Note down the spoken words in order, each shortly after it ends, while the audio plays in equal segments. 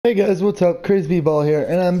Hey guys, what's up? Crazybballa here,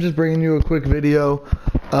 and I'm just bringing you a quick video,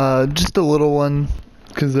 just a little one,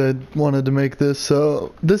 because I wanted to make this.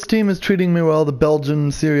 So, this team is treating me well, the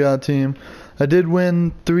Belgian Serie A team. I did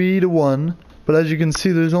win 3-1, but as you can see,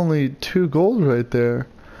 there's only 2 goals right there.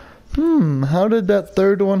 How did that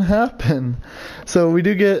third one happen? So, we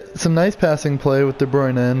do get some nice passing play with De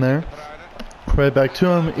Bruyne in there. Right back to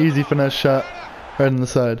him, easy finesse shot, right in the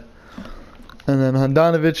side. And then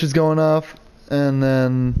Handanovic is going off. And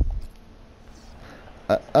then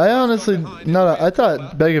I honestly I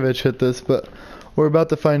thought Begovic hit this, but we're about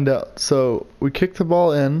to find out. So we kick the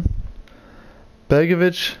ball in.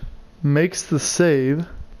 Begovic makes the save,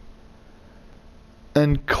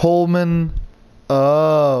 and Coleman.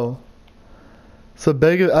 Oh, so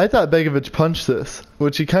I thought Begovic punched this,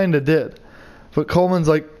 which he kind of did, but Coleman's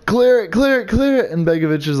like, clear it, clear it, clear it, and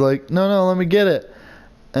Begovic is like, no, let me get it,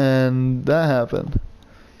 and that happened.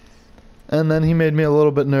 And then he made me a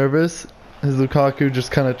little bit nervous. His Lukaku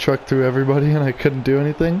just kind of trucked through everybody and I couldn't do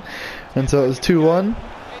anything. And so it was 2-1.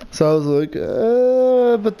 So I was like,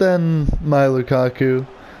 but then my Lukaku.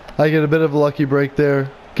 I get a bit of a lucky break there.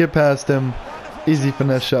 Get past him. Easy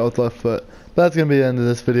finesse shot with left foot. That's going to be the end of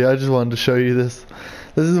this video. I just wanted to show you this.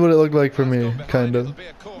 This is what it looked like for me, kind of.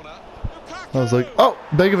 I was like, oh,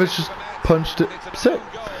 Begovic just punched it. Sick.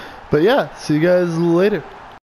 But yeah, see you guys later.